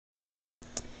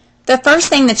The first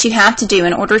thing that you have to do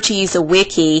in order to use a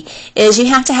wiki is you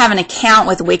have to have an account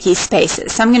with Wiki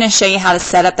Spaces. So I'm going to show you how to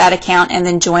set up that account and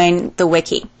then join the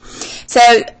wiki.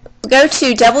 So go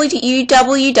to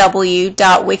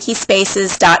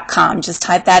www.wikispaces.com. Just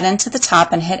type that into the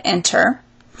top and hit enter.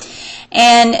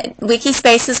 And Wiki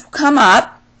Spaces will come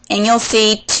up and you'll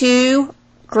see two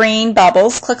green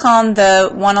bubbles. Click on the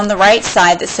one on the right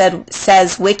side that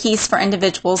says Wikis for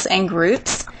Individuals and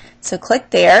Groups. So click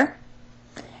there.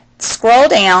 Scroll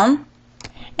down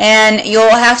and you'll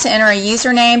have to enter a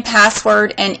username,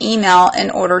 password, and email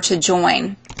in order to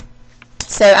join.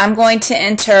 So I'm going to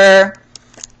enter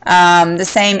the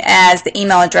same as the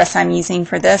email address I'm using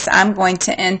for this. I'm going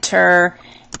to enter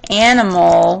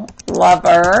Animal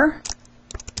Lover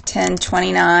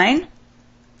 1029.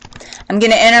 I'm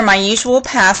going to enter my usual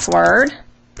password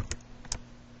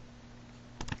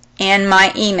and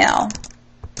my email.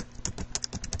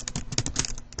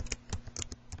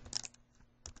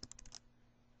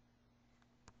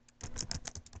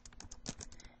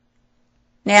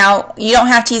 Now, you don't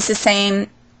have to use the same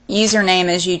username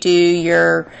as you do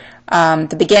your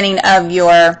the beginning of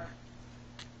your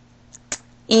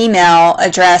email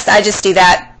address. I just do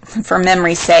that for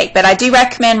memory's sake. But I do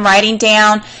recommend writing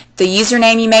down the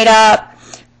username you made up,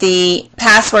 the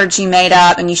passwords you made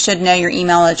up, and you should know your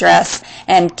email address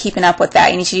and keeping up with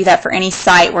that. You need to do that for any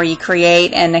site where you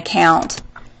create an account.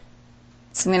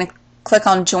 So I'm going to click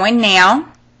on Join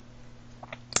Now.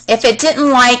 If it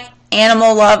didn't like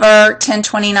Animal Lover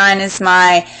 1029 is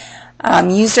my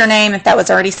username, if that was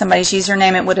already somebody's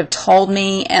username, it would have told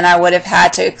me and I would have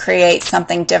had to create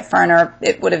something different, or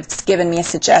it would have given me a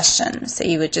suggestion. So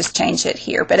you would just change it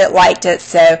here, but it liked it.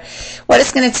 So what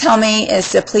it's going to tell me is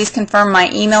to please confirm my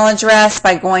email address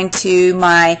by going to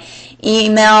my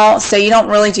email. So you don't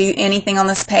really do anything on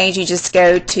this page, you just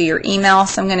go to your email.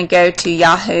 So I'm going to go to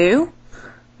Yahoo,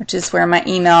 which is where my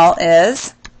email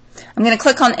is. I'm going to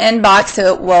click on Inbox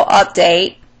so it will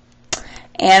update.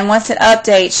 And once it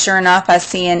updates, sure enough, I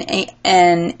see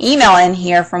an email in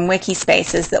here from Wiki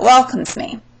Spaces that welcomes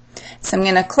me. So I'm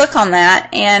going to click on that,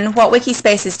 and what Wiki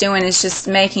Spaces is doing is just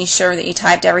making sure that you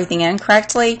typed everything in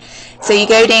correctly. So you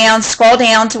go down, scroll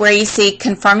down to where you see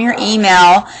Confirm Your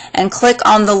Email, and click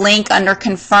on the link under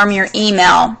Confirm Your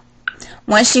Email.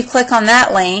 Once you click on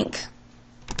that link,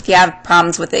 if you have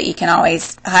problems with it, you can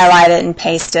always highlight it and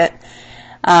paste it.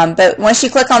 But once you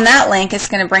click on that link, it's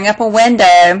going to bring up a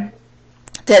window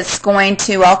that's going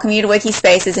to welcome you to Wiki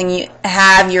Spaces, and you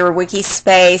have your Wiki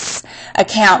Space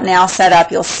account now set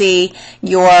up. You'll see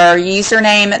your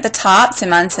username at the top. So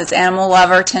mine says Animal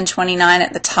Lover 1029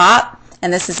 at the top,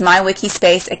 and this is my Wiki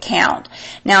Space account.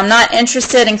 Now I'm not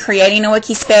interested in creating a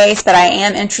Wiki Space, but I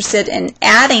am interested in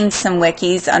adding some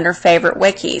wikis under Favorite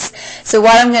Wikis. So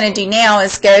what I'm going to do now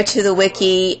is go to the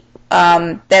wiki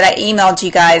that I emailed you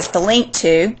guys the link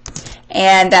to,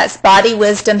 and that's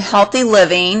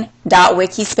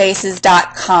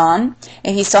bodywisdomhealthyliving.wikispaces.com.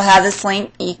 If you still have this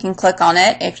link, you can click on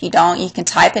it. If you don't, you can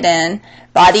type it in.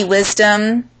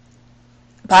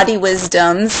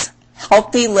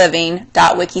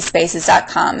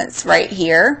 bodywisdomshealthyliving.wikispaces.com. It's right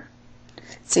here.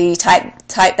 So you type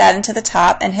that into the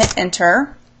top and hit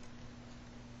enter.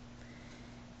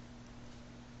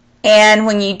 And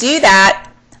when you do that,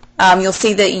 you'll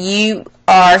see that you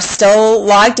are still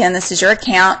logged in. This is your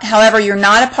account. However, you're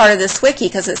not a part of this wiki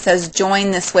because it says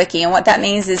join this wiki. And what that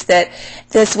means is that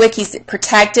this wiki is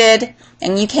protected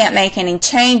and you can't make any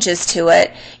changes to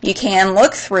it. You can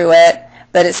look through it,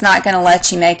 but it's not going to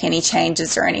let you make any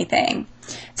changes or anything.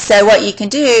 So what you can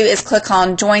do is click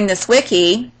on join this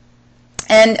wiki.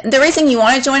 And the reason you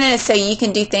want to join it is so you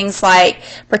can do things like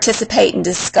participate in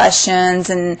discussions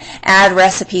and add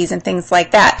recipes and things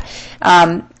like that.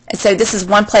 So this is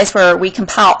one place where we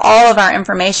compile all of our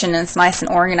information and it's nice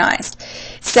and organized.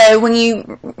 So when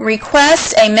you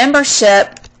request a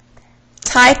membership,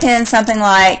 type in something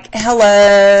like,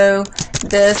 hello,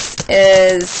 this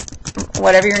is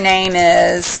whatever your name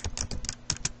is.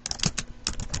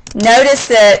 Notice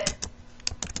that,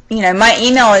 you know, my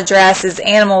email address is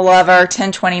Animal Lover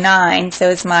 1029, so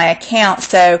it's my account.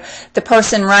 So the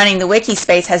person running the Wiki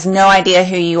Space has no idea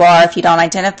who you are if you don't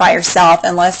identify yourself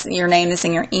unless your name is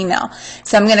in your email.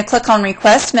 So I'm going to click on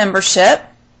Request Membership,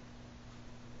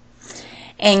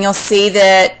 and you'll see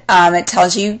that it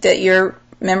tells you that your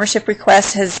membership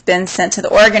request has been sent to the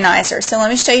organizer. So let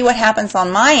me show you what happens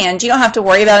on my end. You don't have to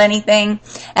worry about anything.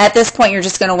 At this point, you're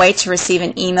just going to wait to receive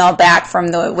an email back from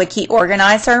the wiki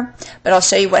organizer, but I'll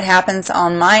show you what happens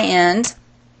on my end.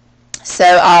 So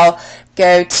I'll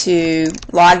go to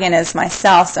log in as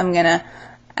myself. So I'm going to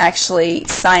actually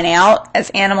sign out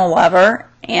as Animal Lover,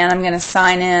 and I'm going to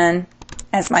sign in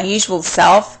as my usual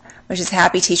self, which is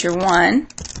Happy Teacher 1.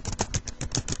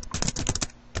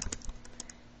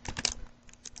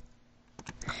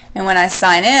 And when I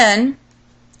sign in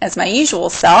as my usual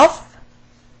self,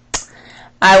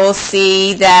 I will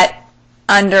see that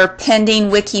under pending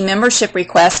wiki membership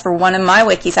request for one of my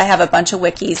wikis, I have a bunch of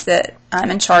wikis that I'm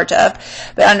in charge of,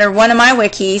 but under one of my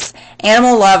wikis,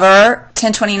 Animal Lover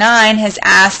 1029 has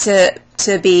asked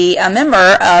to be a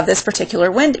member of this particular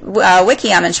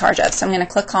wiki I'm in charge of. So I'm going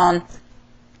to click on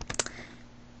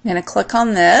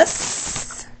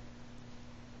this.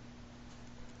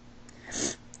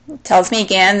 It tells me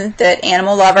again that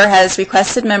Animal Lover has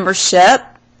requested membership.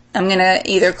 I'm going to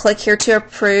either click here to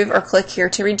approve or click here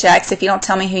to reject. So if you don't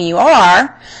tell me who you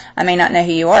are, I may not know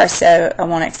who you are, so I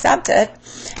won't accept it.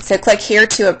 So click here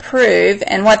to approve,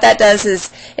 and what that does is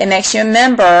it makes you a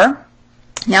member.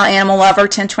 Now Animal Lover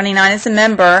 1029 is a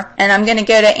member, and I'm going to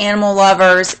go to Animal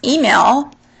Lover's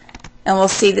email, and we'll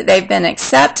see that they've been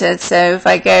accepted. So if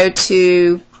I go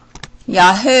to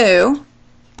Yahoo,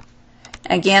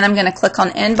 again, I'm going to click on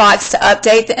Inbox to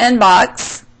update the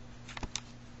inbox.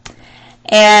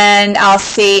 And I'll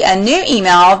see a new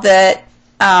email that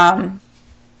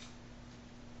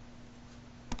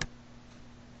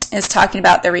is talking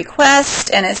about the request,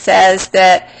 and it says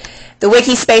that the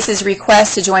Wikispace's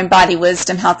request to join Body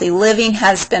Wisdom Healthy Living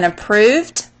has been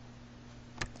approved.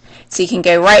 So you can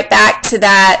go right back to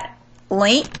that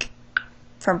link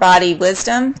for Body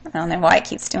Wisdom. I don't know why it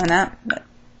keeps doing that, but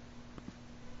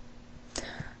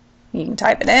you can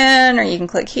type it in or you can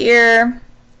click here.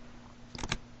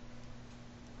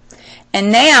 And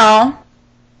now,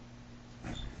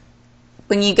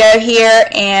 when you go here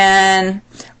and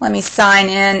let me sign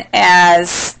in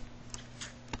as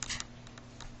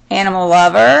Animal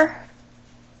Lover,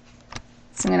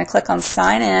 so I'm going to click on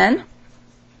Sign In.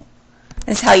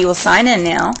 This is how you will sign in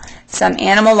now. So I'm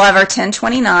Animal Lover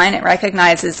 1029. It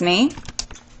recognizes me.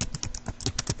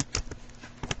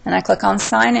 And I click on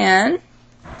Sign In.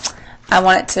 I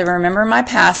want it to remember my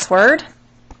password,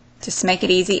 just to make it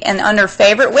easy. And under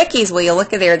Favorite Wikis, will you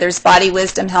look at there, there's Body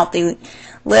Wisdom Healthy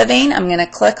Living. I'm going to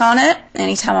click on it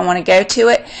anytime I want to go to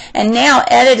it. And now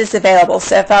Edit is available.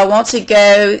 So if I want to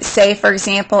go, say for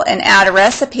example, and add a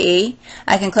recipe,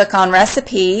 I can click on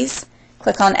Recipes,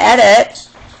 click on Edit,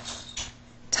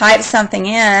 type something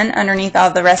in underneath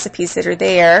all the recipes that are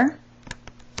there.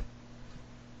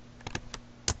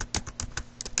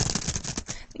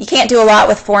 You can't do a lot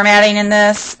with formatting in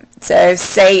this. So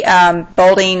say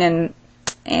bolding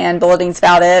and bulleting's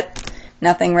about it.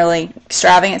 Nothing really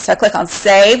extravagant. So I click on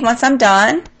Save once I'm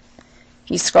done. If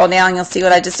you scroll down, you'll see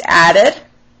what I just added.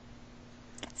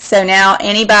 So now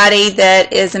anybody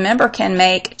that is a member can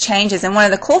make changes. And one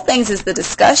of the cool things is the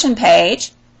discussion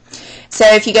page. So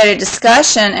if you go to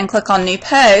Discussion and click on New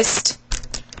Post,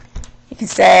 you can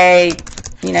say,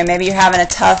 you know, maybe you're having a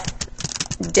tough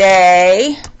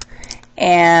day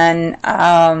and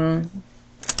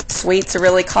sweets are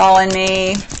really calling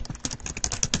me,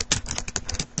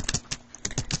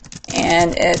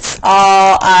 and it's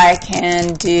all I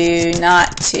can do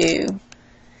not to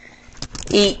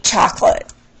eat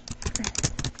chocolate.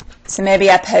 So maybe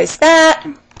I post that,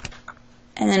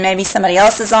 and then maybe somebody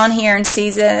else is on here and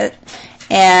sees it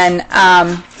and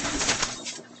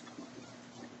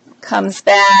comes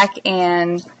back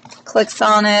and clicks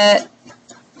on it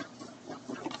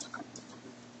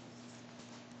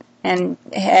and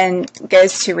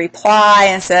goes to reply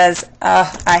and says,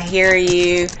 I hear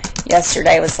you,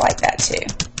 yesterday was like that too,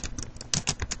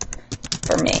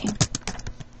 for me.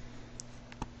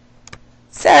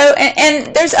 So,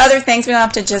 and there's other things. We don't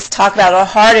have to just talk about how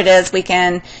hard it is. We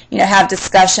can, you know, have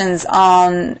discussions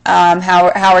on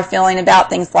how we're feeling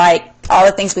about things like all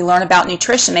the things we learn about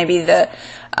nutrition, maybe the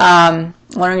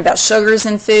learning about sugars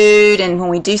in food, and when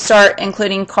we do start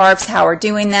including carbs, how we're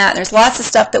doing that. There's lots of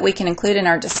stuff that we can include in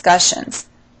our discussions.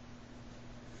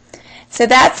 So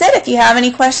that's it. If you have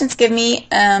any questions, give me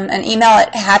an email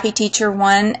at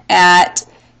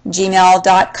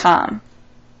happyteacher1@gmail.com.